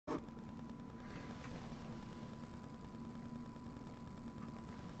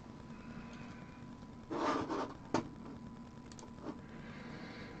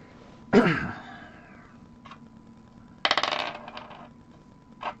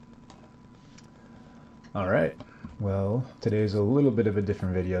Alright, well, today's a little bit of a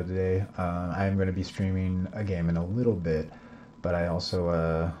different video today. I am going to be streaming a game in a little bit, but I also,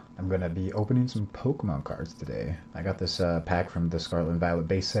 I'm going to be opening some Pokemon cards today. I got this pack from the Scarlet and Violet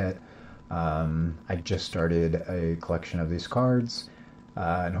base set. I just started a collection of these cards,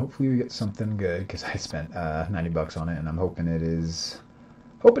 and hopefully we get something good, because I spent 90 bucks on it, and I'm hoping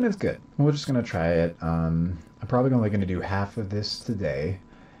hoping it's good. We're just going to try it. I'm probably only going to do half of this today,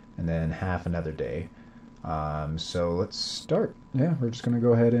 and then half another day. So let's start. Yeah, we're just going to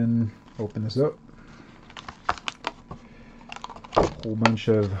go ahead and open this up. A whole bunch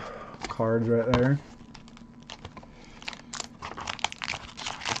of cards right there.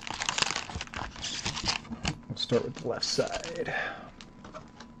 We'll start with the left side.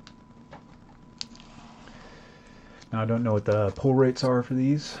 Now I don't know what the pull rates are for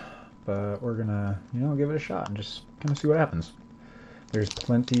these, but we're going to, give it a shot and just kind of see what happens. There's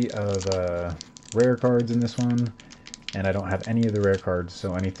plenty of rare cards in this one, and I don't have any of the rare cards,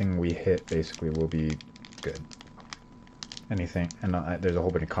 so anything we hit basically will be good. Anything, and there's a whole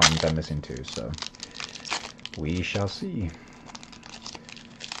bunch of commons I'm missing too, so we shall see.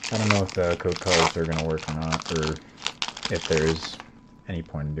 I don't know if the code colors are going to work or not, or if there's any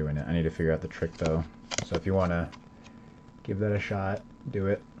point in doing it. I need to figure out the trick though, so if you want to give that a shot, do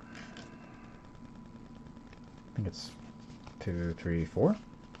it. I think it's 2, 3, 4.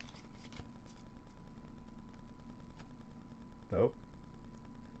 Oh.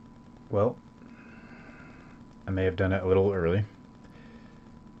 Well, I may have done it a little early.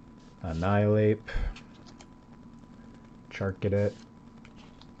 Annihilate. Charcadet.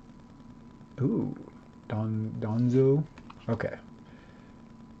 Ooh. Donzo. Okay.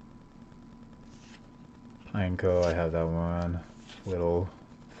 Pineco, I have that one. Little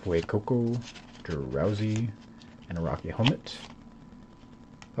Fuecoco. Drowsy. And a Rocky Helmet.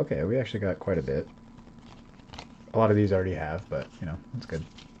 Okay, we actually got quite a bit. A lot of these I already have, but, it's good.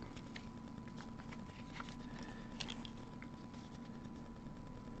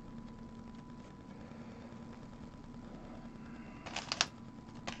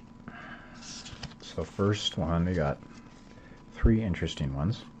 So first one, we got 3 interesting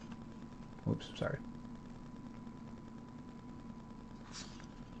ones. Oops, sorry.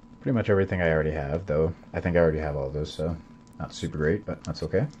 Pretty much everything I already have, though. I think I already have all of those, so not super great, but that's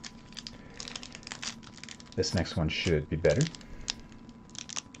okay. This next one should be better.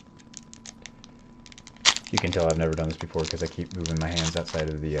 You can tell I've never done this before because I keep moving my hands outside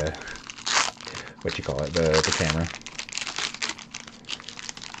of the, what you call it, the camera.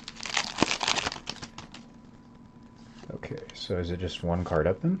 Okay, so is it just one card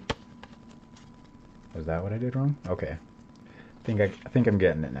up then? Was that what I did wrong? Okay. I think I'm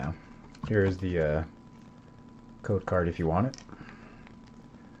getting it now. Here is the code card if you want it.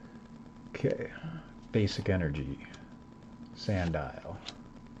 Okay. Basic Energy, Sandile,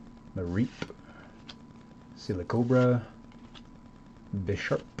 Mareep, Silicobra,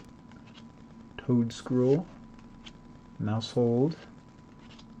 Bisharp, Toadscruel, Mousehold,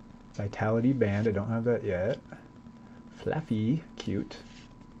 Vitality Band, I don't have that yet, Flaffy, cute,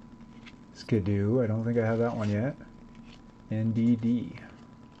 Skidoo, I don't think I have that one yet, NDD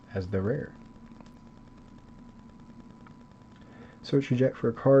as the rare. Search your deck for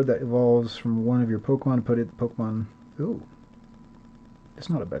a card that evolves from one of your Pokemon and put it in the Pokemon. Ooh. That's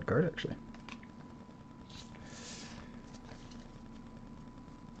not a bad card, actually.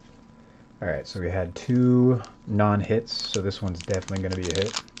 Alright, so we had 2 non-hits, so this one's definitely going to be a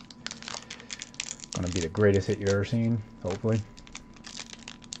hit. Going to be the greatest hit you've ever seen, hopefully.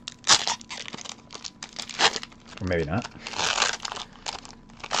 Or maybe not.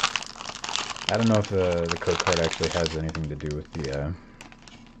 I don't know if the code card actually has anything to do with the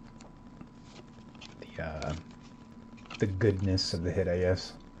goodness of the hit, I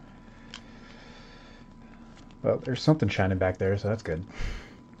guess. Well, there's something shining back there, so that's good.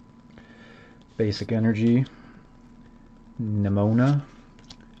 Basic Energy, Nemona,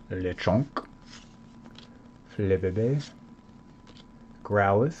 Lechonk, Flibebe,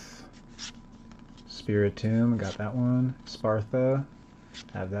 Growlithe, Spiritomb, got that one, Spartha,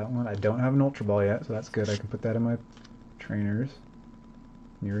 have that one. I don't have an Ultra Ball yet, so that's good. I can put that in my trainers.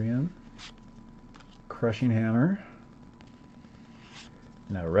 Miriam. Crushing Hammer.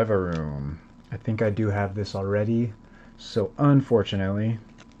 Now Revaroom. I think I do have this already, so unfortunately,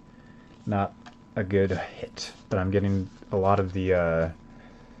 not a good hit. But I'm getting a lot of the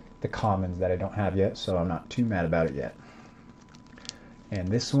commons that I don't have yet, so I'm not too mad about it yet. And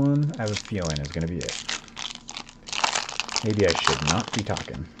this one, I have a feeling is going to be it. Maybe I should not be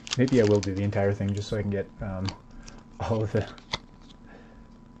talking. Maybe I will do the entire thing just so I can get all of the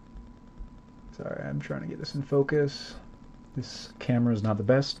Sorry, I'm trying to get this in focus. This camera is not the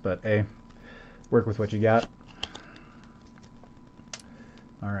best, but hey, work with what you got.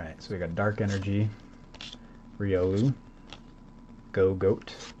 Alright, so we got Dark Energy, Riolu,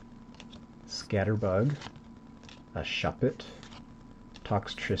 Go-Goat, Scatterbug, a Shuppet,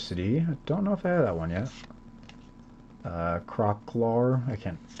 Toxtricity. I don't know if I have that one yet. Crocklaw.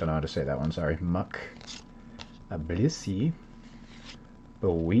 Don't know how to say that one, sorry. Muck. A Blissey. A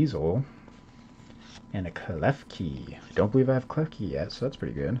Weasel. And a Klefki. I don't believe I have Klefki yet, so that's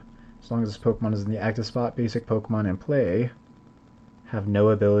pretty good. As long as this Pokemon is in the active spot, basic Pokemon in play have no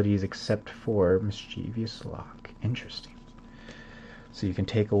abilities except for Mischievous Lock. Interesting. So you can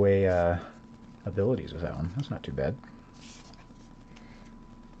take away abilities with that one. That's not too bad.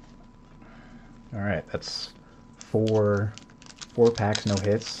 Alright, that's four packs, no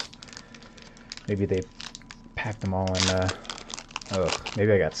hits. Maybe they packed them all in, oh,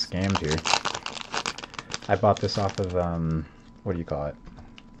 maybe I got scammed here. I bought this off of, what do you call it?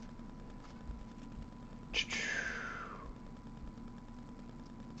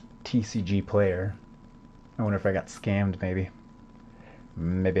 TCG Player. I wonder if I got scammed, maybe.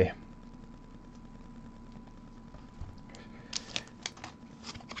 Maybe.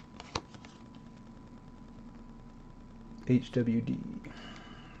 HWD.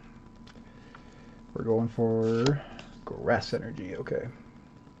 We're going for Grass Energy, okay.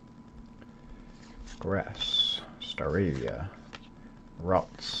 Grass, Staravia,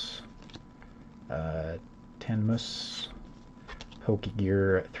 Ralts, Tenmus,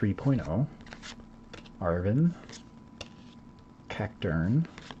 Pokegear 3.0, Arven, Cacturn,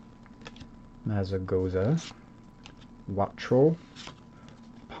 Mazagoza, Wattrel,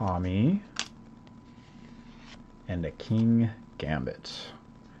 Palmy, and a King Gambit.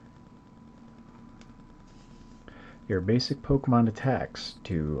 Your basic Pokemon attacks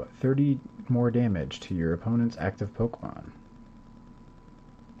do 30 more damage to your opponent's active Pokemon.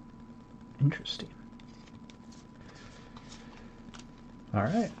 Interesting.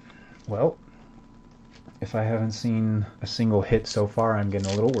 Alright, well, if I haven't seen a single hit so far, I'm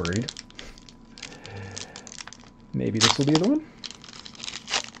getting a little worried. Maybe this will be the one?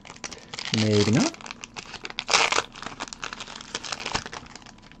 Maybe not.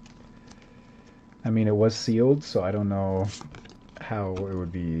 I mean, it was sealed, so I don't know how it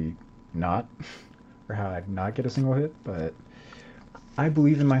would be not, or how I'd not get a single hit, but I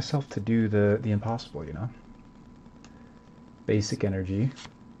believe in myself to do the impossible, you know? Basic Energy,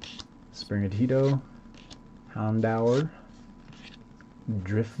 Sprigatito, Houndour,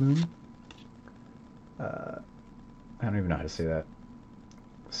 Drifloon, I don't even know how to say that,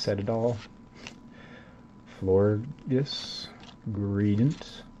 Cetadol, Florges,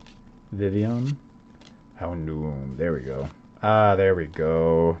 Greedent, Vivian, Houndoom. There we go. Ah, there we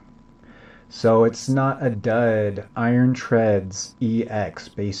go. So it's not a dud. Iron Treads EX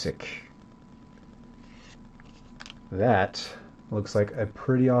Basic. That looks like a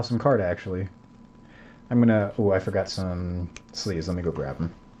pretty awesome card, actually. I'm gonna... Oh, I forgot some sleeves. Let me go grab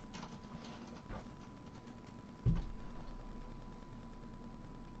them.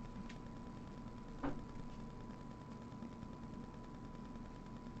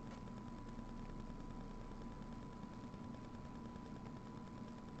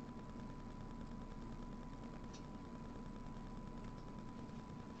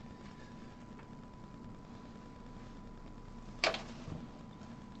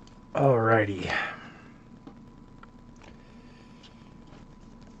 Alrighty.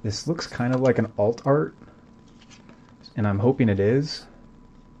 This looks kind of like an alt art, and I'm hoping it is.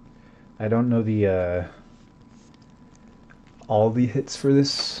 I don't know the all the hits for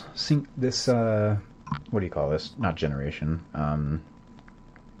this what do you call this? Not generation. I'm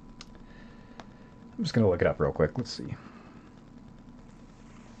just gonna look it up real quick. Let's see.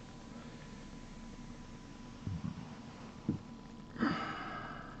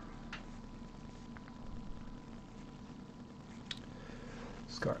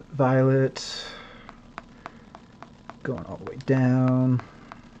 Scarlet Violet, going all the way down.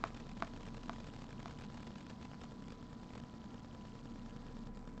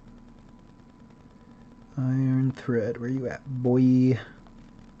 Iron Thread, where you at, boy?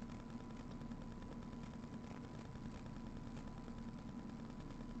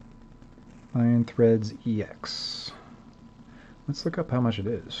 Iron Threads EX. Let's look up how much it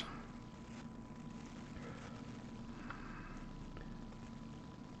is.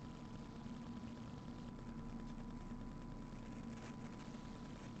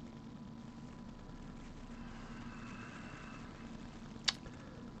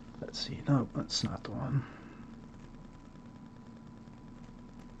 Let's see. No, that's not the one.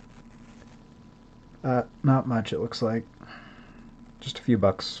 Not much, it looks like. Just a few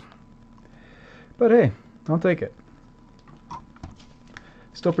bucks. But hey, I'll take it.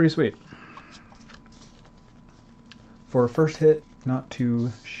 Still pretty sweet. For a first hit, not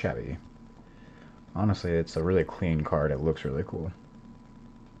too shabby. Honestly, it's a really clean card. It looks really cool.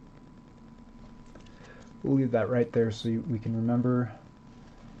 We'll leave that right there so we can remember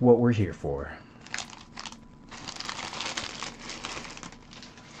what we're here for.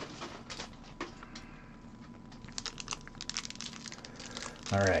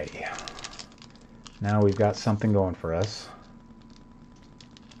 Alrighty. Now we've got something going for us.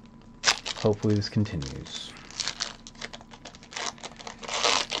 Hopefully this continues.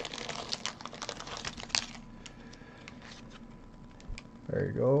 There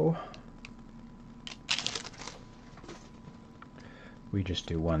you go. We just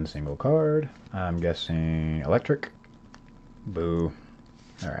do one single card. I'm guessing electric. Boo.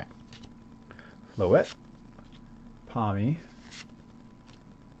 Alright. Floette. Pommy.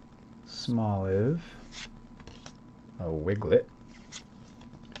 Smoliv. A Wiglet.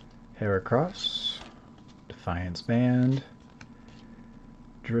 Heracross. Defiance Band.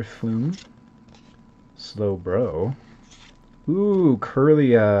 Drifloon. Slowbro. Ooh,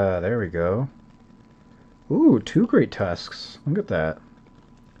 Curlia. There we go. Ooh, 2 Great Tusks. Look at that.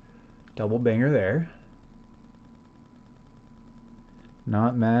 Double banger there.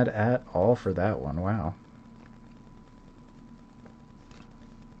 Not mad at all for that one. Wow.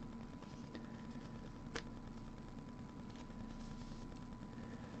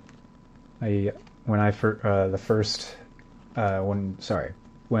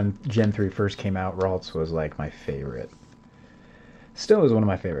 When Gen 3 first came out, Ralts was like my favorite. Still is one of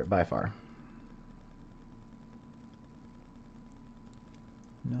my favorite by far.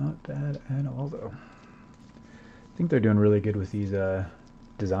 Not bad at all, though. I think they're doing really good with these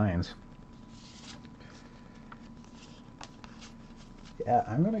designs. Yeah,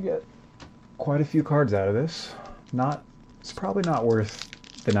 I'm gonna get quite a few cards out of this. It's probably not worth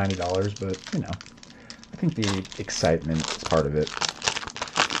the $90, but you know, I think the excitement is part of it.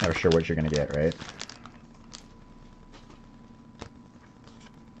 Never sure what you're gonna get, right?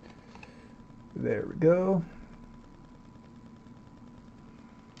 There we go.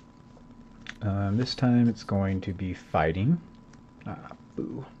 This time it's going to be fighting. Ah,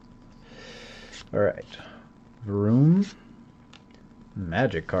 boo. Alright. Vroom.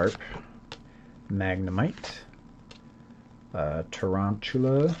 Magikarp. Magnemite.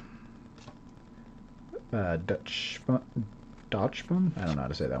 Tarantula. Dutchman? I don't know how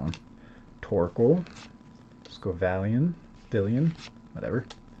to say that one. Torkoal. Scovalion. Villian. Whatever.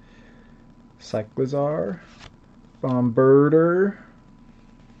 Cyclizar. Bombirder.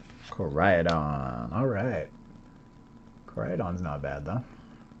 Koraidon. Alright. Koraidon's not bad, though.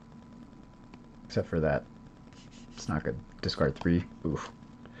 Except for that. It's not good. Discard 3. Oof.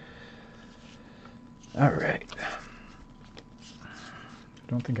 Alright.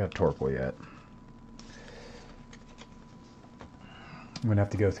 Don't think I have Torkoal yet. I'm going to have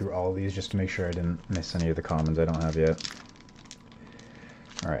to go through all of these just to make sure I didn't miss any of the commons I don't have yet.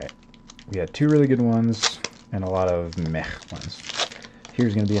 Alright. We had 2 really good ones and a lot of meh ones.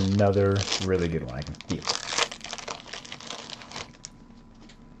 Here's going to be another really good one. I can feel it.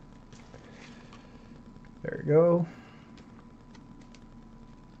 There we go.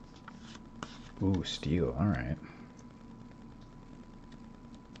 Ooh, steel. Alright.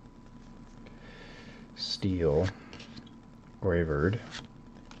 Steel. Graverd.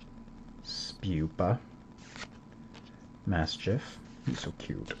 Spupa. Maschiff. He's so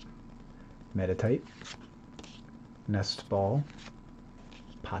cute. Meditite. Nestball.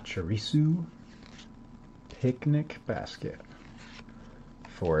 Pachirisu. Picnic Basket.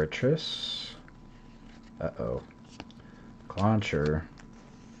 Fortress. Uh-oh. Clauncher.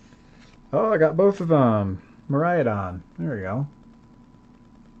 Oh, I got both of them. Miraidon. There we go.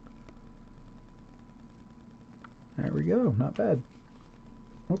 There we go. Not bad.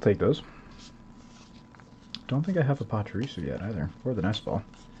 We'll take those. Don't think I have a Pachirisu yet either. Or the Nestball.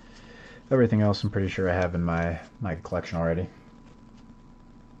 Everything else I'm pretty sure I have in my collection already.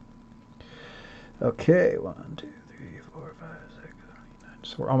 Okay, 1, 2, 3, 4, 5, 6, 7, 8, 9.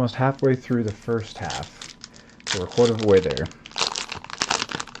 So we're almost halfway through the first half. So we're a quarter of the way there.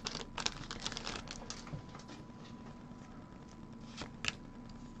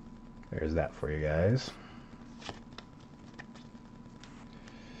 There's that for you guys.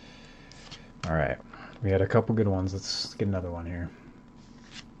 Alright, we had a couple good ones. Let's get another one here.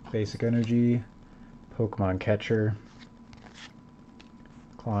 Basic Energy, Pokemon Catcher,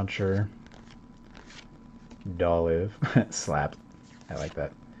 Clauncher, Dolliv, Slap, I like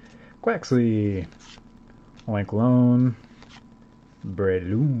that, Quaxley, Lanklone,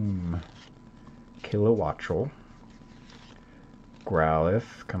 Breloom, Kilowattrel, Growlithe.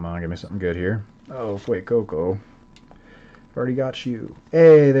 Come on, give me something good here. Oh, wait, Coco. Already got you.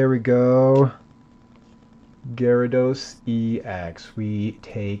 Hey, there we go. Gyarados EX. We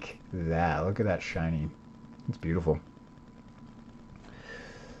take that. Look at that shiny. It's beautiful.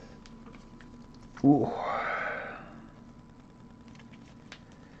 Ooh.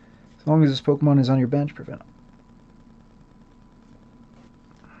 As long as this Pokemon is on your bench, prevent.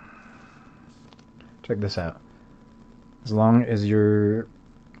 Check this out. As long as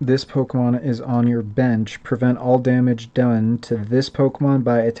this Pokemon is on your bench, prevent all damage done to this Pokemon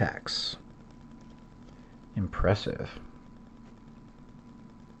by attacks. Impressive.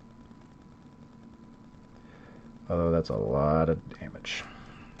 Although that's a lot of damage.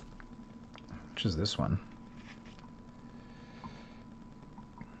 Which is this one?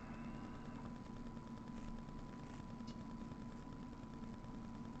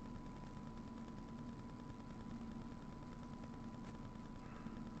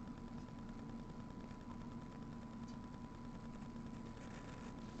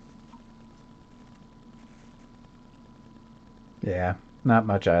 Yeah, not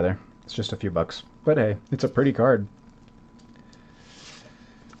much either. It's just a few bucks. But hey, it's a pretty card.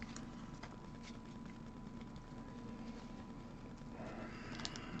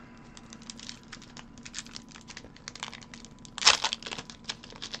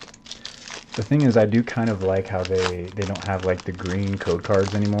 The thing is, I do kind of like how they don't have like the green code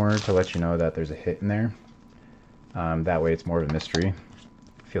cards anymore to let you know that there's a hit in there. That way it's more of a mystery.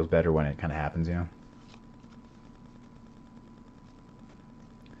 It feels better when it kind of happens, you know?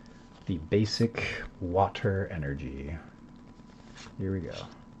 The basic water energy. Here we go.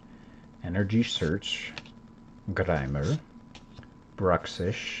 Energy Search, Grimer,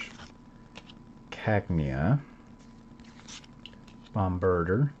 Bruxish, Cagnia,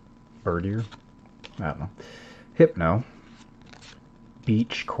 Birdier, I don't know, Hypno,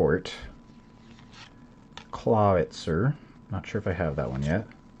 Beach Court, Clawitzer, not sure if I have that one yet,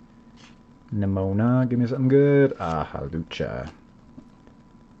 Nimona, give me something good, Halucha.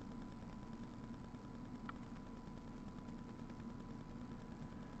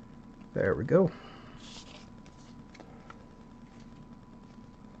 There we go.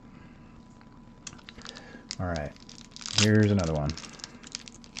 All right, here's another one.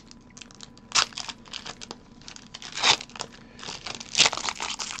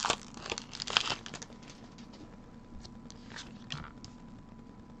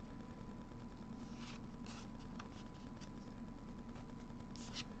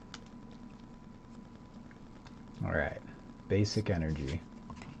 All right, basic energy.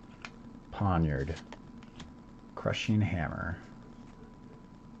 Poniard, Crushing Hammer,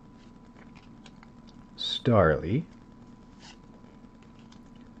 Starly,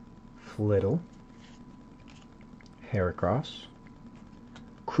 Flittle, Heracross,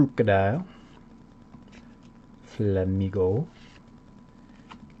 Crocodile, Flamigo,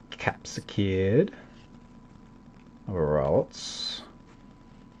 Capsakid, Ralts,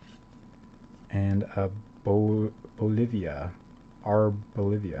 and a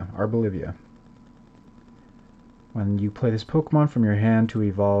Arbolivia. When you play this Pokemon from your hand to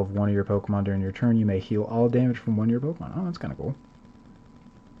evolve one of your Pokemon during your turn, you may heal all damage from one of your Pokemon. Oh, that's kind of cool.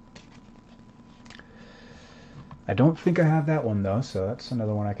 I don't think I have that one, though, so that's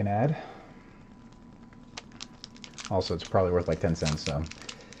another one I can add. Also, it's probably worth like 10 cents,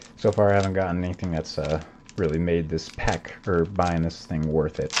 so far I haven't gotten anything that's really made this pack, or buying this thing,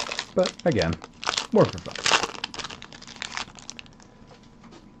 worth it. But, again, more for fun.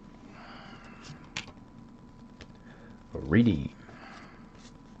 Redeem.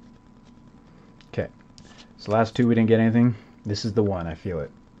 Okay, so last two we didn't get anything. This is the one, I feel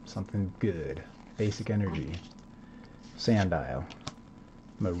it. Something good. Basic energy. Sandile.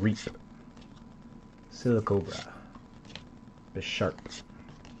 Mareep. Silicobra. Bisharp.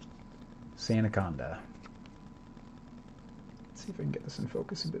 Sandaconda. Let's see if I can get this in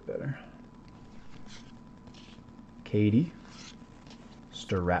focus a bit better. Katie.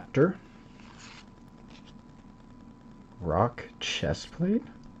 Staraptor. Rock Chestplate.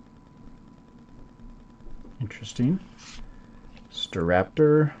 Interesting.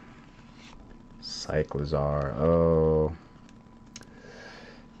 Staraptor. Cyclizar. Oh.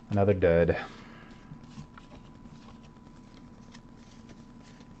 Another dud.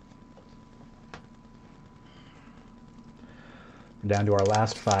 We're down to our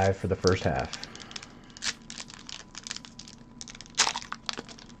last 5 for the first half.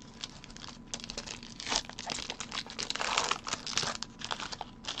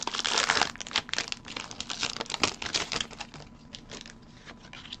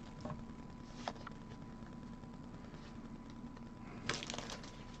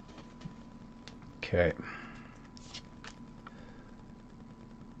 Okay.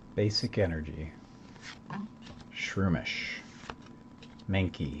 Basic Energy. Shroomish.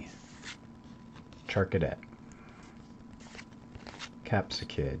 Mankey. Charcadet.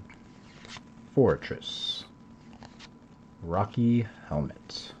 Capsicid. Fortress. Rocky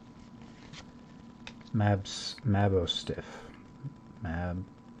Helmet. Mabostiff.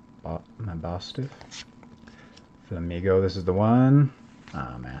 Mabostiff. Flamigo, this is the one.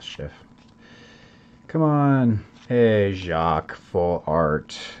 Ah, Mastiff. Come on. Hey, Jacques, full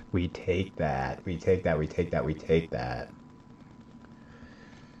art. We take that. We take that. We take that. We take that.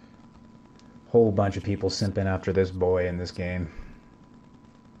 Whole bunch of people simping after this boy in this game.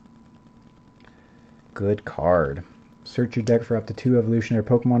 Good card. Search your deck for up to 2 evolutionary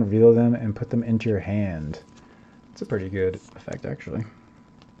Pokemon, reveal them, and put them into your hand. It's a pretty good effect, actually.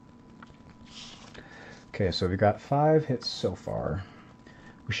 Okay, so we got 5 hits so far.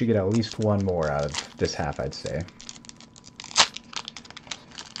 We should get at least 1 more out of this half, I'd say.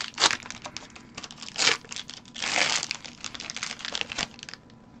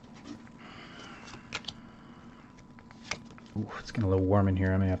 Ooh, it's getting a little warm in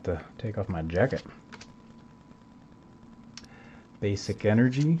here. I may have to take off my jacket. Basic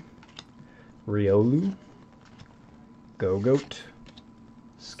Energy, Riolu, Go-Goat,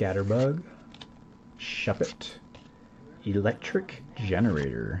 Scatterbug, Shuppet, Electric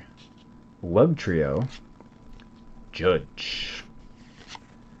Generator, Wugtrio, Judge,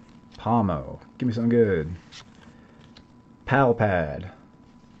 Palmo, give me something good, Palpad,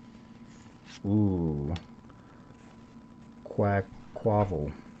 ooh,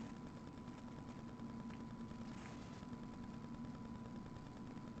 Quavel,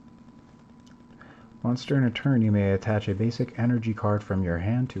 once during a turn, you may attach a basic energy card from your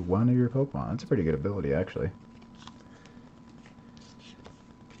hand to one of your Pokemon. That's a pretty good ability, actually.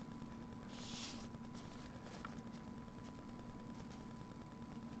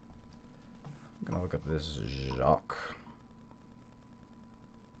 I'm gonna look up this Jacques.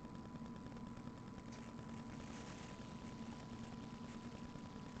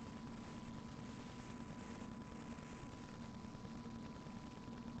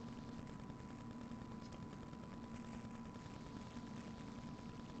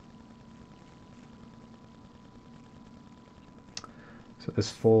 So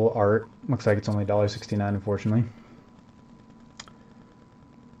this full art looks like it's only $1.69, unfortunately.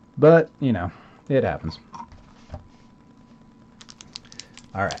 But, you know, it happens.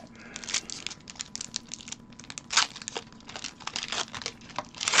 Alright.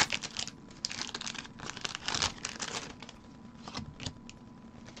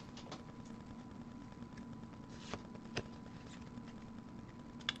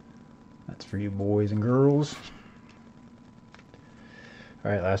 That's for you boys and girls.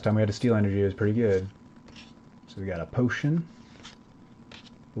 Alright, last time we had a Steel Energy, it was pretty good. So we got a Potion,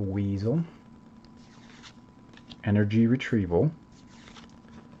 Weasel, Energy Retrieval,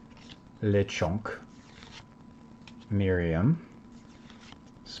 Lechonk, Miriam,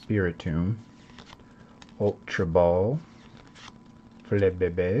 Spiritomb, Ultra Ball,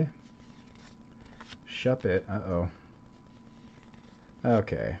 Flebebe, Shuppet,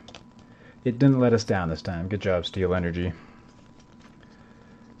 Okay. It didn't let us down this time. Good job, Steel Energy.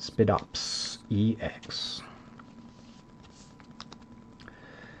 Spidops EX.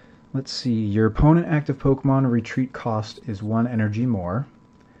 Let's see. Your opponent active Pokemon retreat cost is 1 energy more.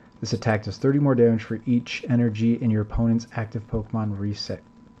 This attack does 30 more damage for each energy in your opponent's active Pokemon reset.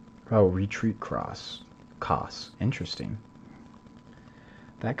 Oh, retreat costs. Interesting.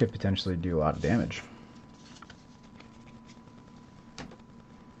 That could potentially do a lot of damage.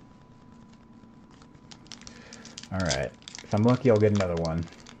 Alright. If I'm lucky, I'll get another one.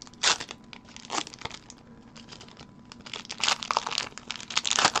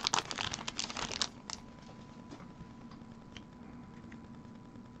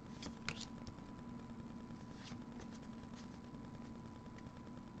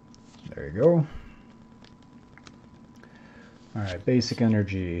 There you go. Alright, basic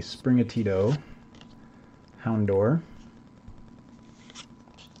energy. Springatito, Houndour,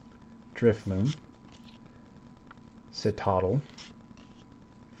 Drifloon, Citadel,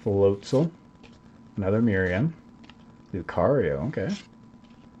 Floatzel, another Miriam, Lucario, okay,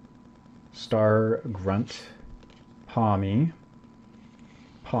 Star Grunt, Palmy,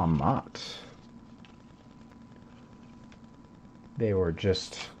 Palmot. They were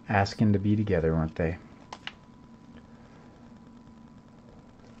just asking to be together, weren't they?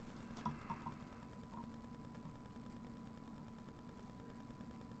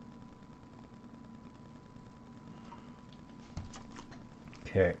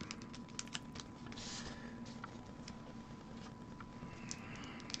 Okay.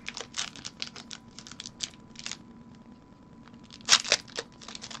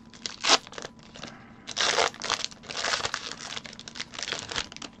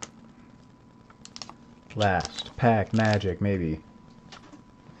 Last pack magic, maybe.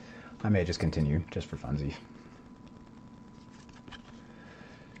 I may just continue, just for funsies.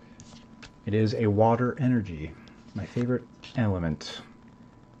 It is a water energy. My favorite element.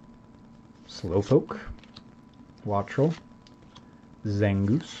 Slowpoke. Wattrel.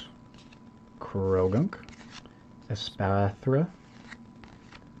 Zangoose. Krogunk. Espathra.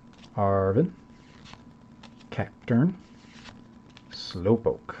 Arven. Cacturn.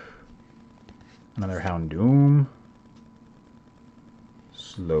 Slowpoke. Another Houndoom.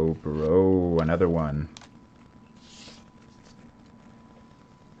 Slowbro. Another one.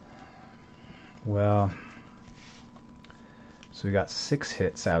 Well, so we got 6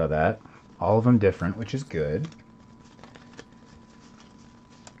 hits out of that. All of them different, which is good.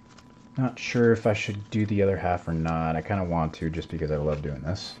 Not sure if I should do the other half or not. I kind of want to just because I love doing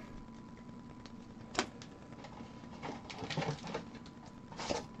this.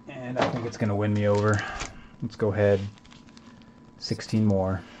 And I think it's going to win me over. Let's go ahead. 16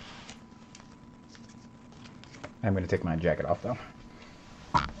 more. I'm going to take my jacket off though.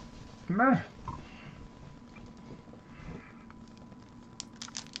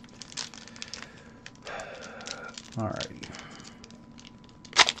 Alrighty.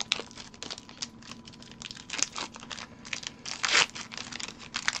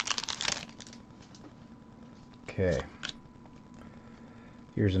 Okay.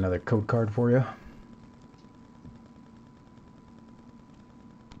 Here's another code card for you.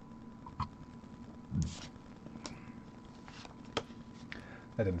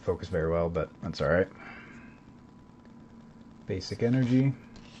 That didn't focus very well, but that's alright. Basic energy.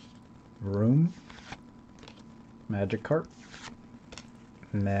 Room. Magikarp.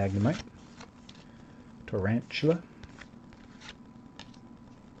 Magnemite. Tarantula.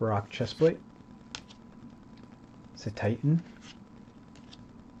 Rock Chestplate. Titan.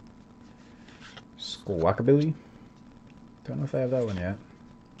 Squawkabilly. Don't know if I have that one yet.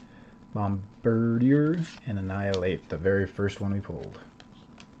 Bombardier and Annihilate, the very first one we pulled.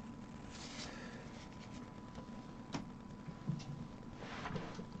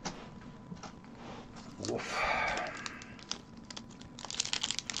 Woof.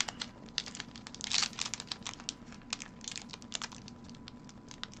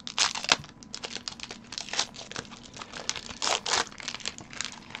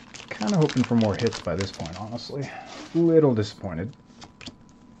 Kind of hoping for more hits by this point, honestly. Little disappointed.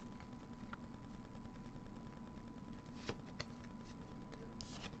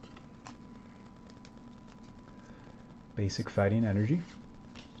 Basic fighting energy.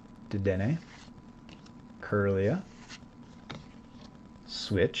 Dedenne. Curlia.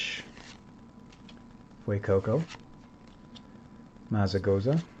 Switch. Fuecoco.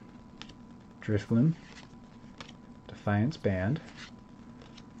 Mazagoza. Drifloon. Defiance Band.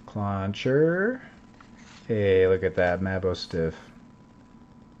 Clauncher. Hey, look at that. Mabostiff.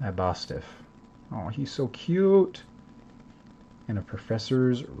 Mabostiff. Oh, he's so cute. And a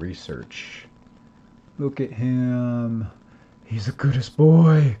Professor's Research. Look at him. He's the goodest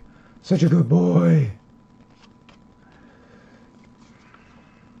boy. Such a good boy.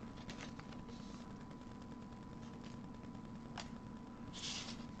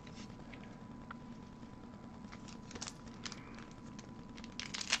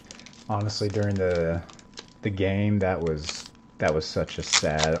 Honestly, during the game, that was such a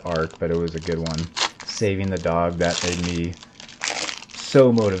sad arc, but it was a good one. Saving the dog, that made me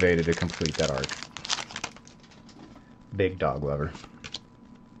so motivated to complete that arc. Big dog lover.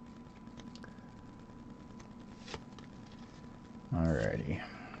 Alrighty.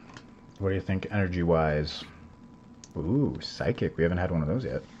 What do you think energy-wise? Ooh, Psychic. We haven't had one of those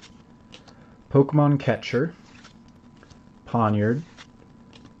yet. Pokemon Catcher. Poniard.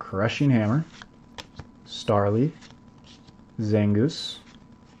 Crushing Hammer. Starly. Zangoose.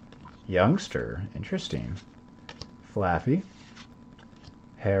 Youngster. Interesting. Flaffy.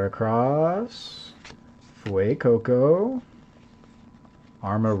 Heracross. Fuecoco.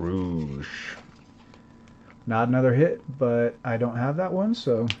 Armarouge. Not another hit, but I don't have that one,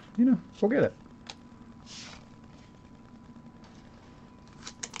 so, you know, we'll get it.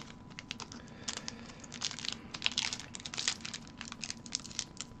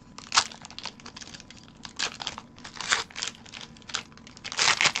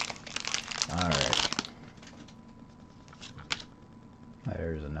 Alright.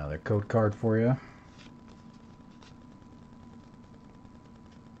 There's another code card for you.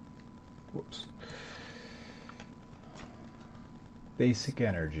 Whoops. Basic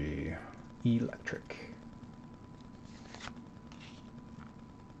energy. Electric.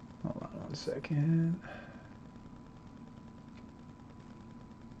 Hold on 1 second. .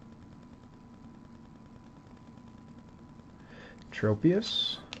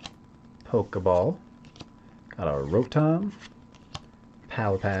 Tropius, Pokeball, got a Rotom,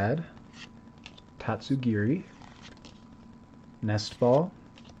 Palpad, Tatsugiri, Nestball,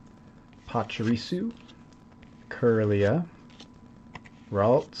 Pachirisu, Curlia,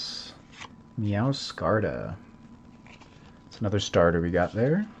 Ralts, Meowscarda. It's another starter we got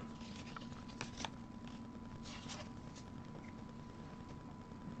there.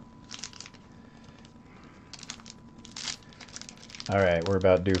 Alright, we're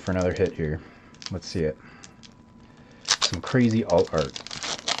about due for another hit here. Let's see it. Some crazy alt art.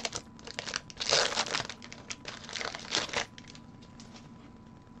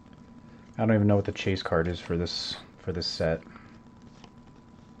 I don't even know what the chase card is for this set.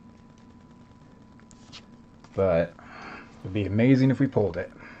 But it would be amazing if we pulled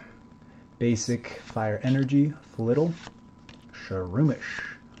it. Basic Fire Energy, Flittle,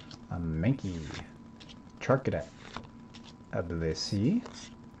 Shroomish, a Mankey, Charcadet, a Blissey,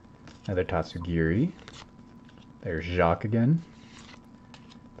 another Tatsugiri. There's Jacques again.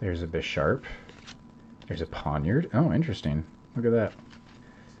 There's a Bisharp. There's a Poniard. Oh, interesting. Look at that.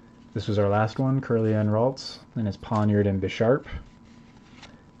 This was our last one, Curlia and Ralts. Then it's Poniard and Bisharp.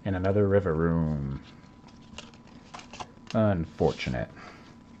 And another Rivaroom. Unfortunate.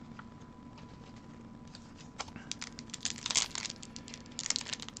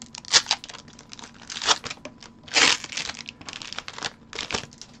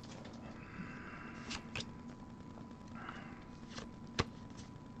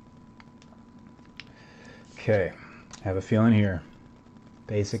 Okay, I have a feeling here.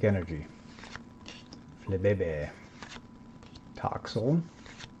 Basic Energy, Flabébé, Toxel,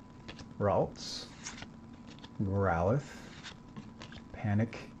 Ralts, Growlithe,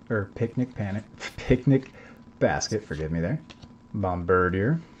 Picnic Basket, forgive me there,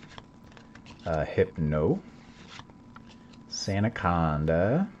 Bombardier, Hypno,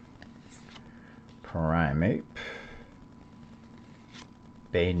 Sandaconda, Primeape,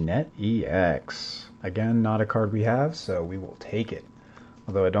 Baynet EX. Again, not a card we have, so we will take it.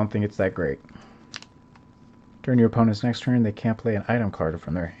 Although I don't think it's that great. During your opponent's next turn, they can't play an item card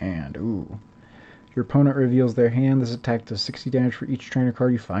from their hand. Ooh. Your opponent reveals their hand. This attack does 60 damage for each trainer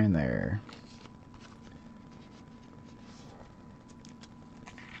card you find there.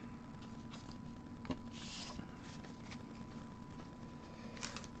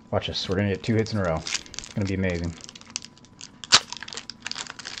 Watch us. We're going to get 2 hits in a row. It's going to be amazing.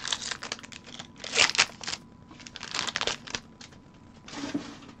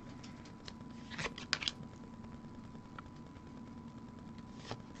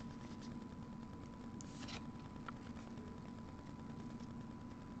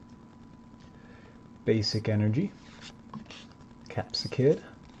 Basic Energy, Capsakid,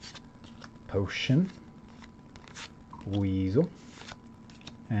 Potion, Weasel,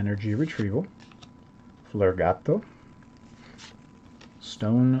 Energy Retrieval, Florgato,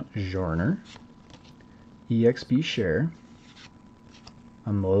 Stone Journer, EXP Share,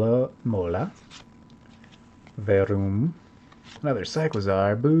 Mola, Verum, another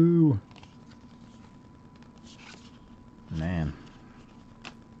Cyclizar, boo! Man.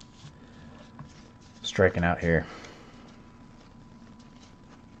 Striking out here.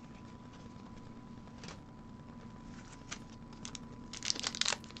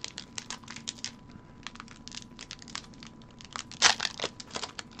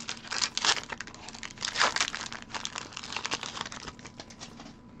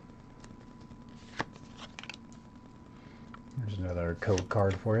 There's another code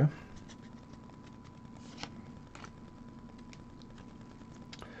card for you.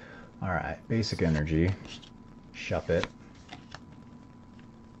 Alright, Basic Energy, Shuppet,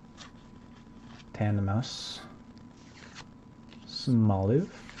 Tandemus, Smoliv,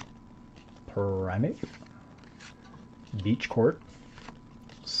 Primeape, Beach Court,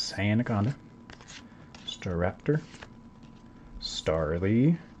 Sandaconda, Staraptor,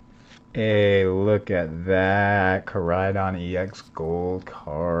 Starly. Hey, look at that Koraidon EX gold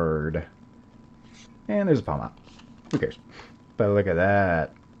card. And there's a Palmot. Who cares? But look at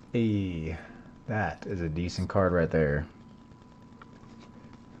that. Hey, that is a decent card right there.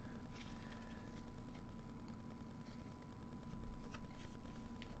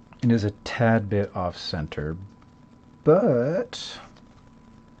 It is a tad bit off center, but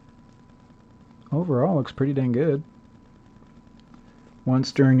overall looks pretty dang good.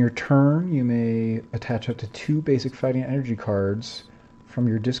 Once during your turn, you may attach up to 2 basic fighting energy cards from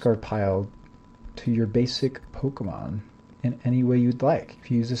your discard pile to your basic Pokemon in any way you'd like. If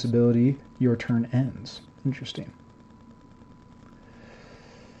you use this ability, your turn ends. Interesting.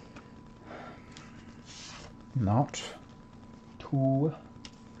 Not too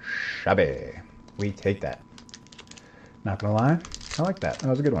shabby. We take that. Not gonna lie, I like that. That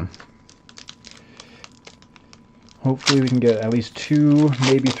was a good one. Hopefully we can get at least 2,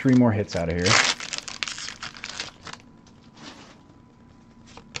 maybe 3 more hits out of here.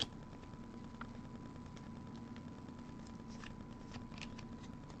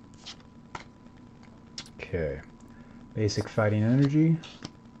 Okay. Basic fighting energy.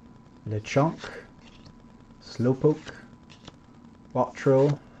 Lechonk. Slowpoke.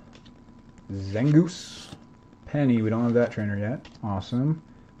 Wattrel. Zangoose. Penny, we don't have that trainer yet. Awesome.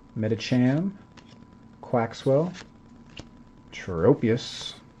 Metacham. Quaxwell.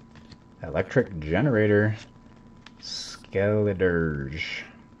 Tropius. Electric Generator. Skeleturge.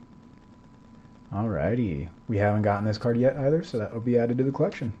 Alrighty. We haven't gotten this card yet either, so that will be added to the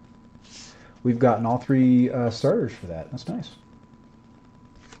collection. We've gotten all 3 starters for that. That's nice.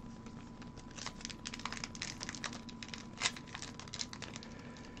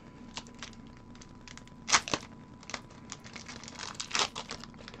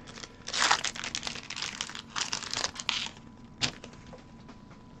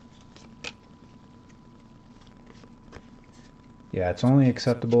 Yeah, it's only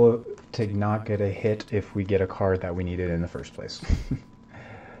acceptable to not get a hit if we get a card that we needed in the first place.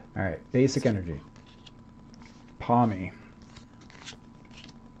 Alright, basic energy. Palmy.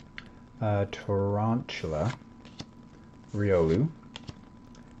 Tarantula. Riolu.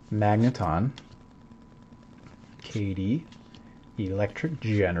 Magneton. Katie. Electric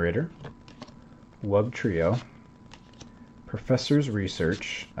Generator. Wugtrio. Professor's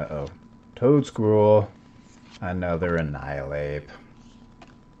Research. Uh-oh. Toadsquirrel. Another Annihilate.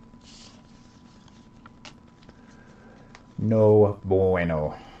 No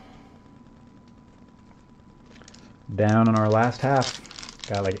bueno. Down on our last half.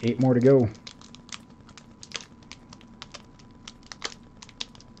 Got like 8 more to go.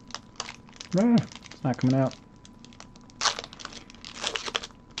 Ah, it's not coming out.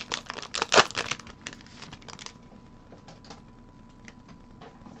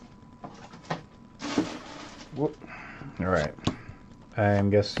 Whoop. All right. I'm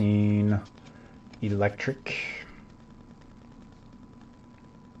guessing electric.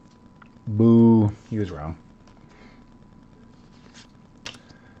 Boo. He was wrong.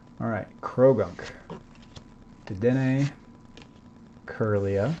 All right. Krogunk. Dedenne.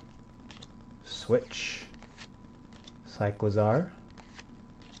 Curlia. Switch. Cyclizar.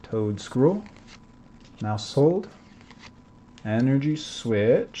 Toadsquirrel. Mousehold. Energy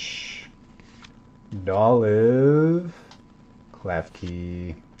Switch. Dolliv.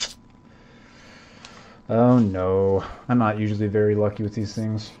 Klefki. Oh no. I'm not usually very lucky with these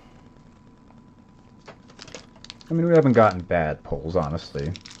things. I mean, we haven't gotten bad pulls,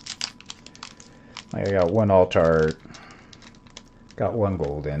 honestly. Like, I got 1 alt art. Got 1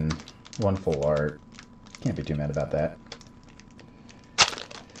 golden. 1 full art. Can't be too mad about that.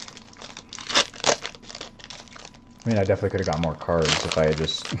 I mean, I definitely could have got more cards if I had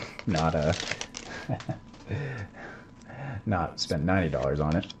just not spent $90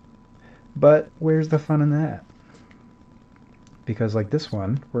 on it. But where's the fun in that? Because like this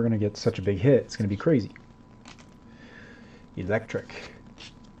one, we're going to get such a big hit, it's going to be crazy. Electric.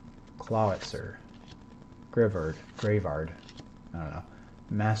 Clawitzer. Gravard. I don't know.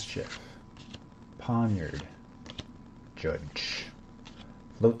 Mastiff. Poniard. Judge.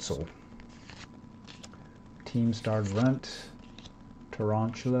 Floatzel. Team Star Grunt.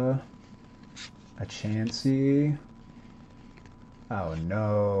 Tarantula. A Chansey. Oh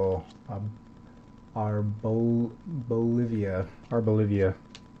no. Bolivia.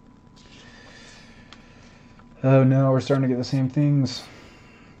 Oh no, we're starting to get the same things.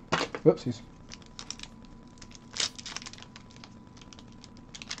 Whoopsies.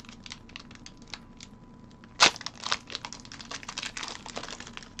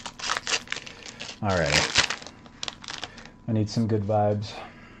 Alright. I need some good vibes.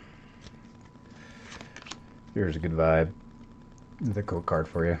 Here's a good vibe. The code card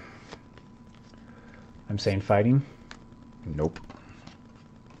for you. I'm saying fighting? Nope.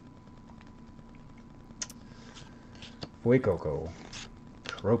 Fuecoco.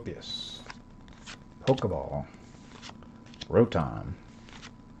 Tropius. Pokeball. Rotom.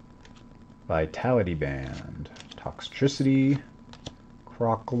 Vitality Band. Toxtricity.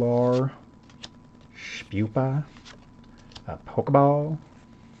 Croclar. Spupa. A Pokeball.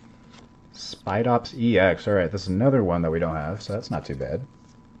 Spidops EX. Alright, this is another one that we don't have, so that's not too bad.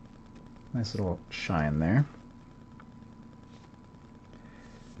 Nice little shine there.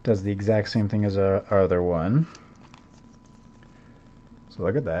 Does the exact same thing as our other one. So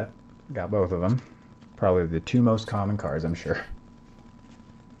look at that. Got both of them. Probably the 2 most common cards, I'm sure.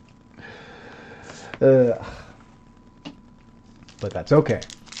 But that's okay.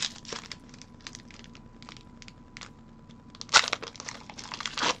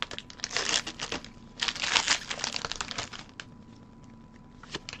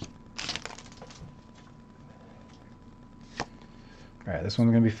 Alright, this one's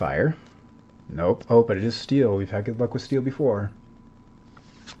going to be fire. Nope. Oh, but it is steel. We've had good luck with steel before.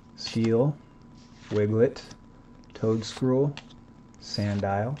 Steel, Wiglet, Toadscruel,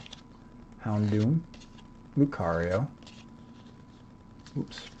 Sandile, Houndoom, Lucario,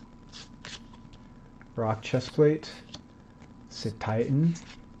 oops, Rock Chestplate, Cetitan,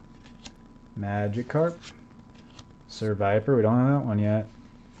 Magikarp, Survivor, we don't have that one yet,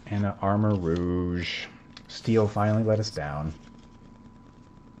 and an Armor Rouge. Steel finally let us down.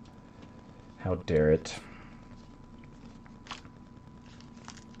 How dare it.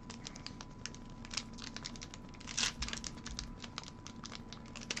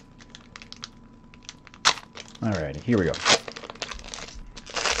 Alrighty, here we go.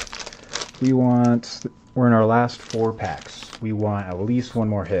 We're in our last 4 packs. We want at least one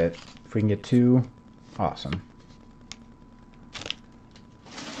more hit. If we can get 2, awesome.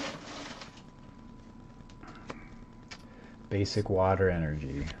 Basic Water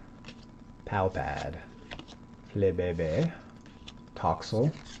Energy. Palpad. Flebebe.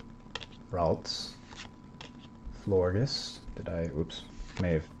 Toxel. Ralts. Florges. Oops.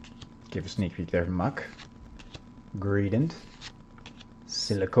 May have given a sneak peek there from Muck. Greedent,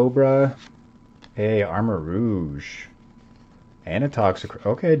 Silicobra, hey, Armor Rouge, and a Toxic.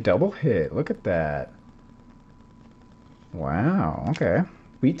 Okay, double hit. Look at that. Wow, okay.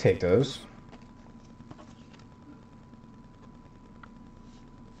 We take those.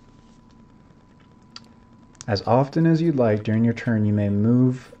 As often as you'd like during your turn, you may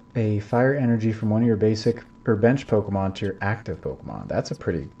move a fire energy from one of your basic or bench Pokemon to your active Pokemon. That's a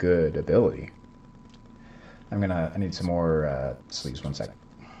pretty good ability. I need some more sleeves, 1 second.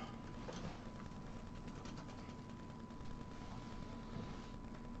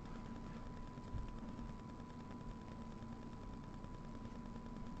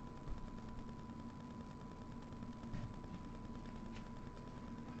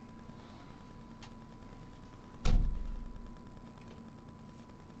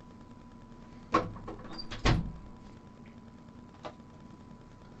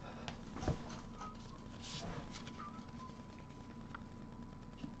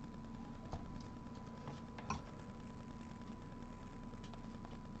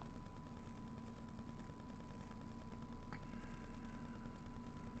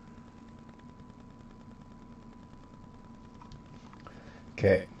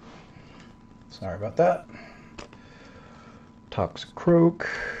 Okay, sorry about that. Toxicroak.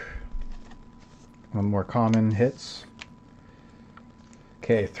 One more common hits.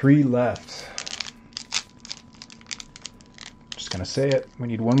 Okay, 3 left. Just gonna say it. We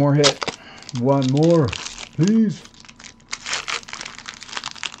need one more hit. One more, please.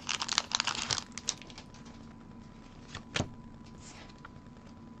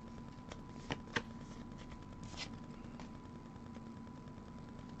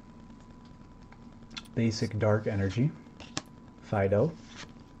 Basic Dark Energy, Fido,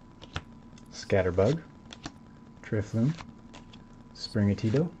 Scatterbug, Drifloon,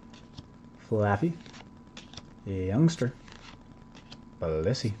 Springatito, Flaffy, Youngster,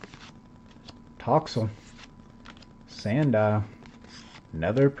 Blissey, Toxel, Sandile,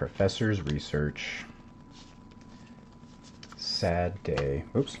 another Professor's Research. Sad day.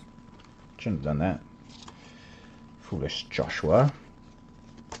 Oops, shouldn't have done that. Foolish Joshua.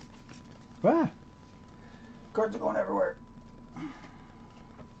 Ah! Cards are going everywhere.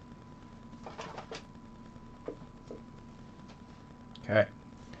 Okay.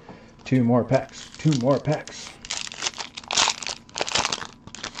 2 more packs. 2 more packs.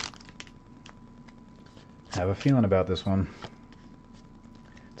 I have a feeling about this one.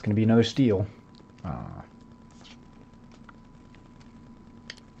 It's going to be another steal.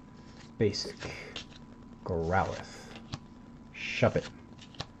 Basic. Growlithe. Shuppet.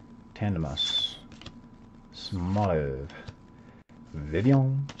 Tandemus. Smoliv,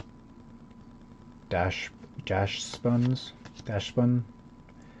 Vivian, Dashspun,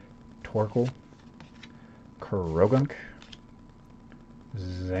 Torkoal, Krogunk,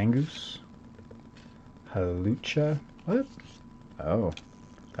 Zangoose, Halucha. What? Oh,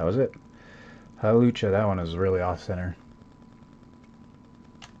 that was it. Halucha, that one is really off center.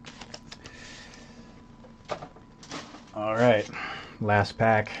 Alright, last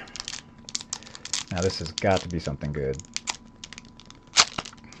pack. Now this has got to be something good.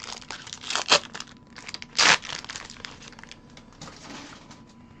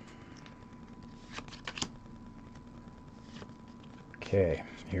 Okay,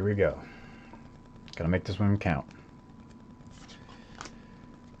 here we go. Gotta make this one count.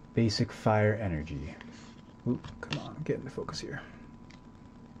 Basic fire energy. Ooh, come on, get into focus here.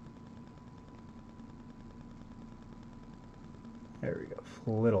 There we go.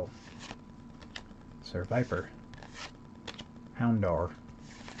 Flittle. Sir Viper. Houndar.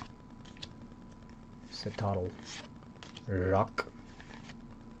 Setottle. Rock.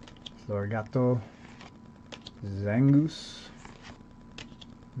 Florigato. Zangoose.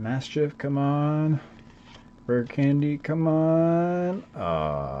 Mastiff, come on. Bird Candy, come on.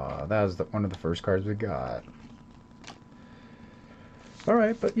 That was one of the first cards we got.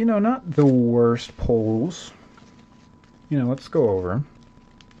 Alright, but you know, not the worst pulls. You know, let's go over them.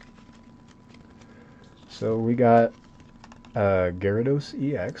 So we got Gyarados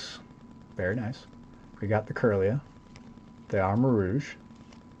EX. Very nice. We got the Curlia. The Armarouge.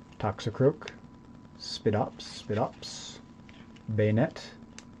 Toxicroak. Spidops. Bayonet.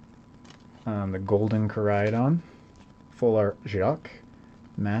 The Golden Koraidon. Full Art Jacques.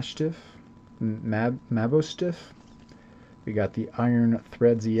 Mastiff. Mabostiff. We got the Iron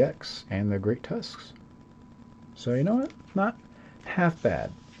Threads EX and the Great Tusks. So you know what? Not half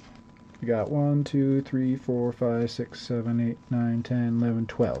bad. We got 1, 2, 3, 4, 5, 6, 7, 8, 9, 10, 11,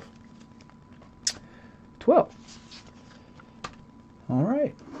 12. 12.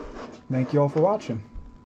 Alright. Thank you all for watching.